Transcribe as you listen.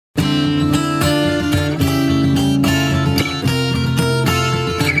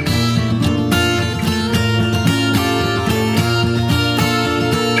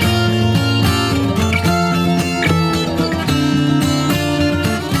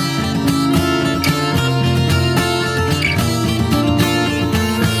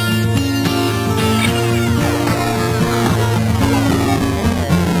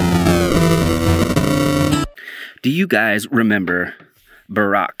you guys remember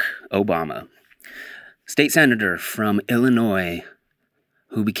Barack Obama, state senator from Illinois,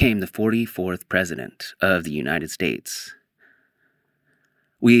 who became the 44th president of the United States?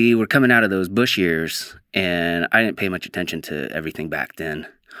 We were coming out of those Bush years, and I didn't pay much attention to everything back then,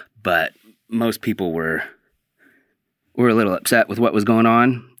 but most people were a little upset with what was going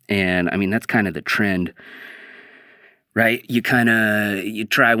on, and I mean, that's kind of the trend, right? You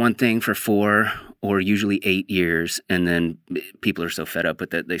try one thing for 4 or usually 8 years, and then people are so fed up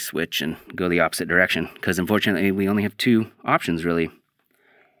with it, they switch and go the opposite direction, because unfortunately, we only have 2 options, really.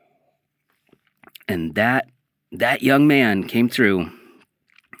 And that young man came through,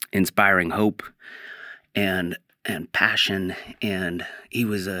 inspiring hope and passion, and he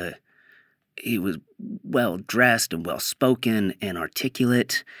was well dressed and well spoken and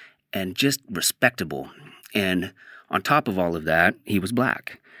articulate and just respectable. And on top of all of that, he was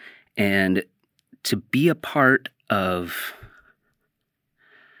black. And to be a part of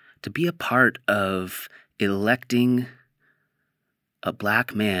electing a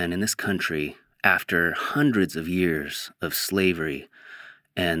black man in this country after hundreds of years of slavery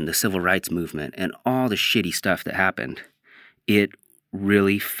and the civil rights movement and all the shitty stuff that happened, it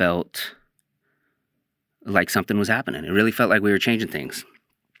really felt like something was happening. It really felt like we were changing things.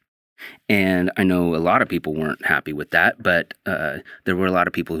 And I know a lot of people weren't happy with that, but there were a lot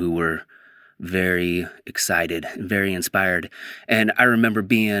of people who were very excited, very inspired. And I remember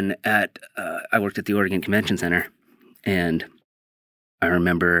being I worked at the Oregon Convention Center, and I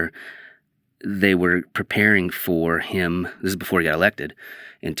remember they were preparing for him. This is before he got elected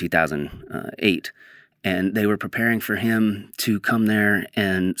in 2008. And they were preparing for him to come there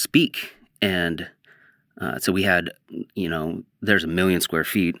and speak. And so we had, there's 1 million square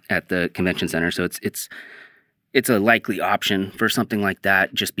feet at the convention center. So it's a likely option for something like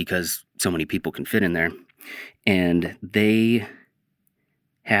that, just because so many people can fit in there. And they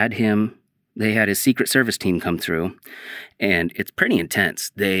had his Secret Service team come through, and it's pretty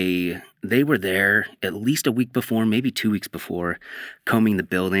intense. They were there at least a week before, maybe 2 weeks before, combing the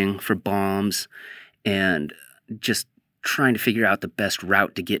building for bombs and just trying to figure out the best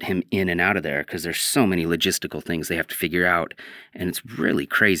route to get him in and out of there, because there's so many logistical things they have to figure out, and it's really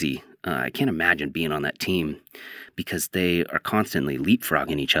crazy. I can't imagine being on that team, because they are constantly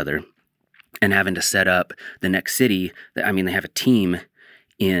leapfrogging each other and having to set up the next city. I mean, they have a team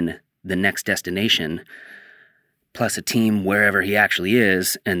in the next destination, plus a team wherever he actually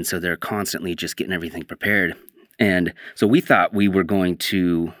is, and so they're constantly just getting everything prepared. And so we thought we were going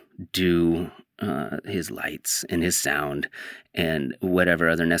to do his lights and his sound and whatever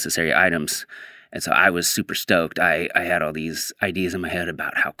other necessary items. And so I was super stoked. I had all these ideas in my head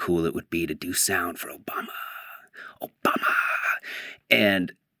about how cool it would be to do sound for Obama.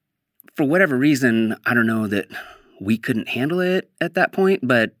 And for whatever reason, I don't know that we couldn't handle it at that point,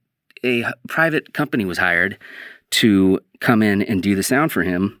 but a private company was hired to come in and do the sound for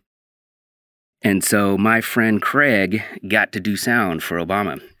him. And so my friend Craig got to do sound for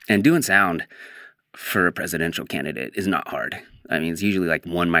Obama. And doing sound for a presidential candidate is not hard. I mean, it's usually like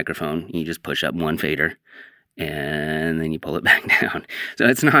one microphone. You just push up one fader, and then you pull it back down. So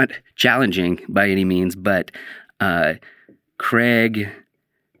it's not challenging by any means, but Craig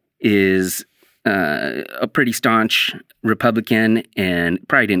is a pretty staunch Republican and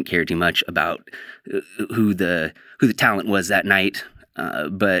probably didn't care too much about who the talent was that night.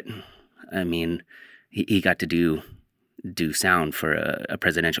 But I mean, he got to do sound for a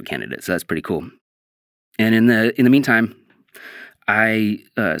presidential candidate, so that's pretty cool. And in the meantime, I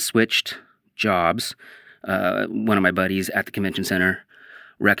switched jobs. One of my buddies at the convention center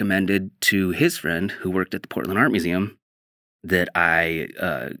recommended to his friend who worked at the Portland Art Museum that I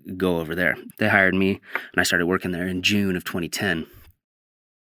go over there. They hired me, and I started working there in June of 2010.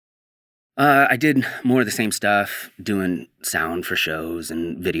 I did more of the same stuff, doing sound for shows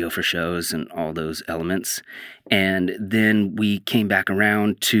and video for shows and all those elements. And then we came back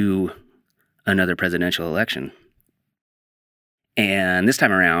around to another presidential election. And this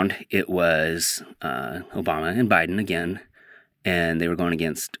time around, it was Obama and Biden again, and they were going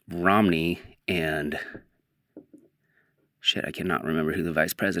against Romney and I cannot remember who the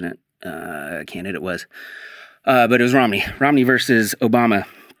vice president candidate was. But it was Romney versus Obama.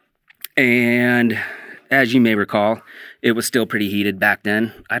 And as you may recall, it was still pretty heated back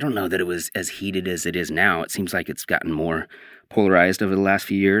then. I don't know that it was as heated as it is now. It seems like it's gotten more polarized over the last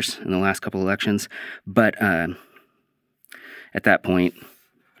few years, in the last couple elections. But at that point,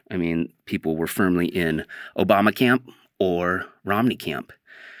 I mean, people were firmly in Obama camp or Romney camp.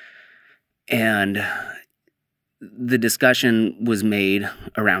 And the discussion was made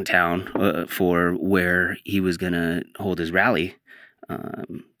around town for where he was going to hold his rally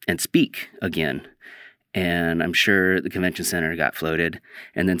and speak again. And I'm sure the convention center got floated.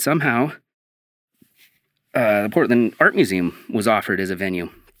 And then somehow the Portland Art Museum was offered as a venue.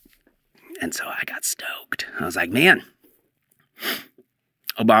 And so I got stoked. I was like, man,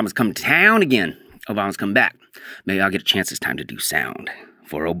 Obama's come to town again. Obama's come back. Maybe I'll get a chance this time to do sound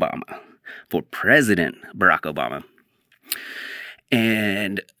for Obama, for President Barack Obama.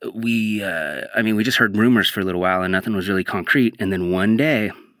 And we just heard rumors for a little while and nothing was really concrete. And then one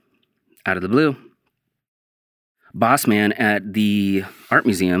day, out of the blue, boss man at the art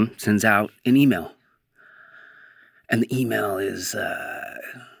museum sends out an email. And the email is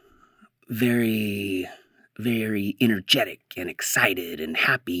very, very energetic and excited and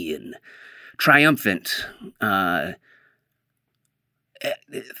happy and triumphant.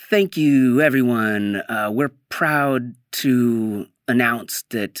 Thank you, everyone. We're proud to announce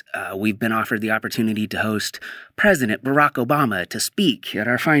that we've been offered the opportunity to host President Barack Obama to speak at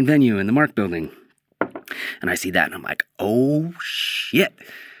our fine venue in the Mark Building. And I see that and I'm like, oh shit,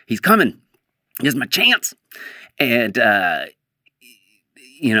 he's coming. Here's my chance. And,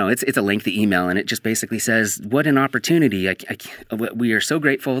 it's a lengthy email and it just basically says, what an opportunity. We are so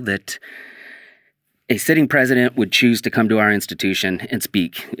grateful that a sitting president would choose to come to our institution and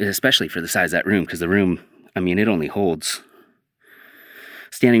speak, especially for the size of that room, because the room, it only holds,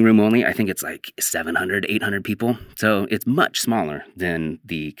 standing room only, I think it's like 700, 800 people. So it's much smaller than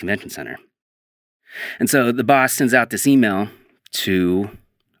the convention center. And so the boss sends out this email to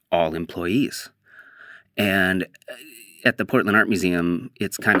all employees. And at the Portland Art Museum,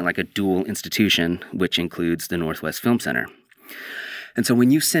 it's kind of like a dual institution, which includes the Northwest Film Center. And so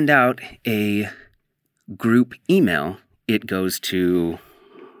when you send out a group email, it goes to,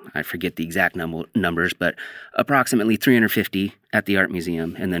 I forget the exact numbers, but approximately 350 at the Art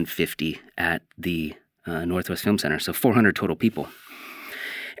Museum and then 50 at the Northwest Film Center. So 400 total people.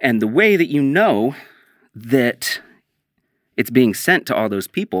 And the way that you know that it's being sent to all those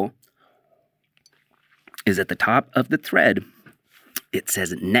people is at the top of the thread, it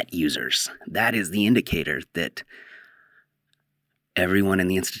says net users. That is the indicator that everyone in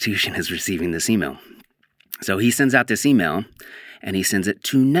the institution is receiving this email. So he sends out this email, and he sends it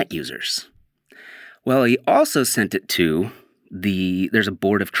to net users. Well, he also sent it to there's a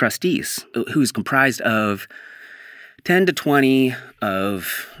board of trustees who's comprised of 10 to 20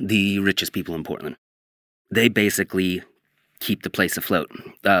 of the richest people in Portland. They basically keep the place afloat.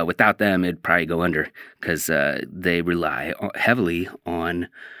 Without them, it'd probably go under because they rely heavily on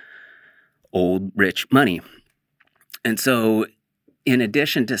old rich money. And so in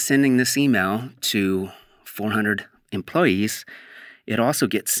addition to sending this email to 400 employees, it also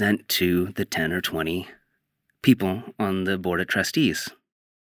gets sent to the 10 or 20 people on the board of trustees.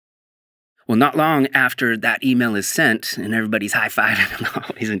 Well, not long after that email is sent and everybody's high-fiving and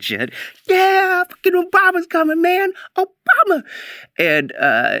always and shit, yeah, fucking Obama's coming, man, Obama. And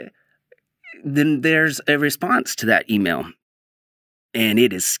then there's a response to that email, and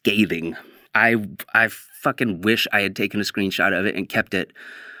it is scathing. I fucking wish I had taken a screenshot of it and kept it.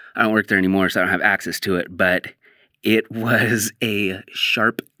 I don't work there anymore, so I don't have access to it, but it was a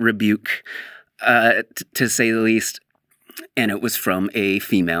sharp rebuke, to say the least, and it was from a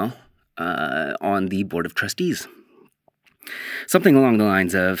female on the board of trustees. Something along the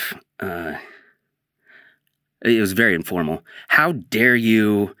lines of, it was very informal. How dare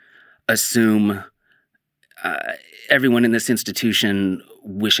you assume everyone in this institution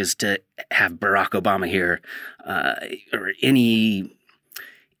wishes to have Barack Obama here, or any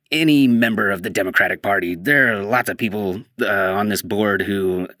member of the Democratic Party. There are lots of people on this board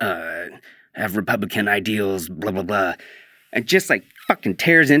who have Republican ideals, blah, blah, blah. And just like fucking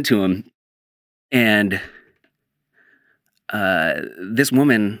tears into him. And this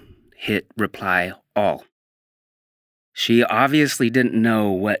woman hit reply all. She obviously didn't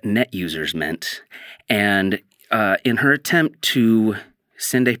know what net users meant. And in her attempt to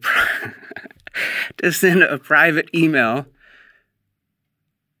send a private email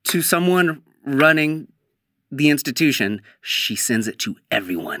to someone running the institution, she sends it to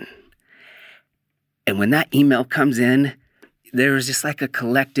everyone. And when that email comes in, there was just like a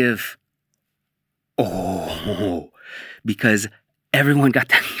collective, oh, because everyone got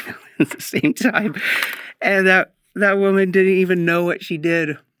that email at the same time. And that woman didn't even know what she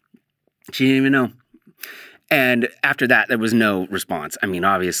did. She didn't even know. And after that, there was no response. I mean,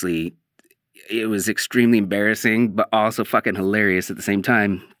 obviously, it was extremely embarrassing, but also fucking hilarious at the same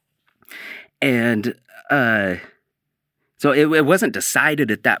time. And So it wasn't decided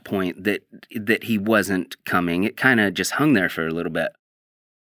at that point that he wasn't coming. It kind of just hung there for a little bit.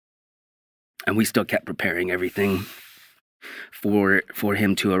 And we still kept preparing everything for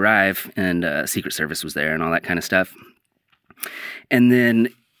him to arrive, and Secret Service was there and all that kind of stuff. And then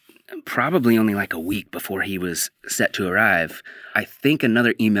probably only like a week before he was set to arrive, I think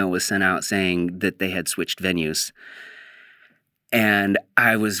another email was sent out saying that they had switched venues. And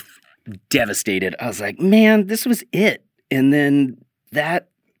I was devastated. I was like, man, this was it. And then that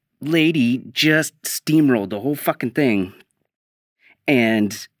lady just steamrolled the whole fucking thing.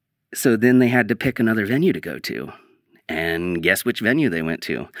 And so then they had to pick another venue to go to. And guess which venue they went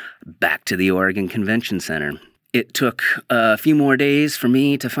to? Back to the Oregon Convention Center. It took a few more days for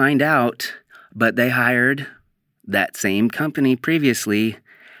me to find out, but they hired that same company previously,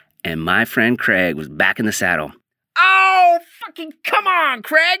 and my friend Craig was back in the saddle. Oh, fucking come on,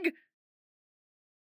 Craig!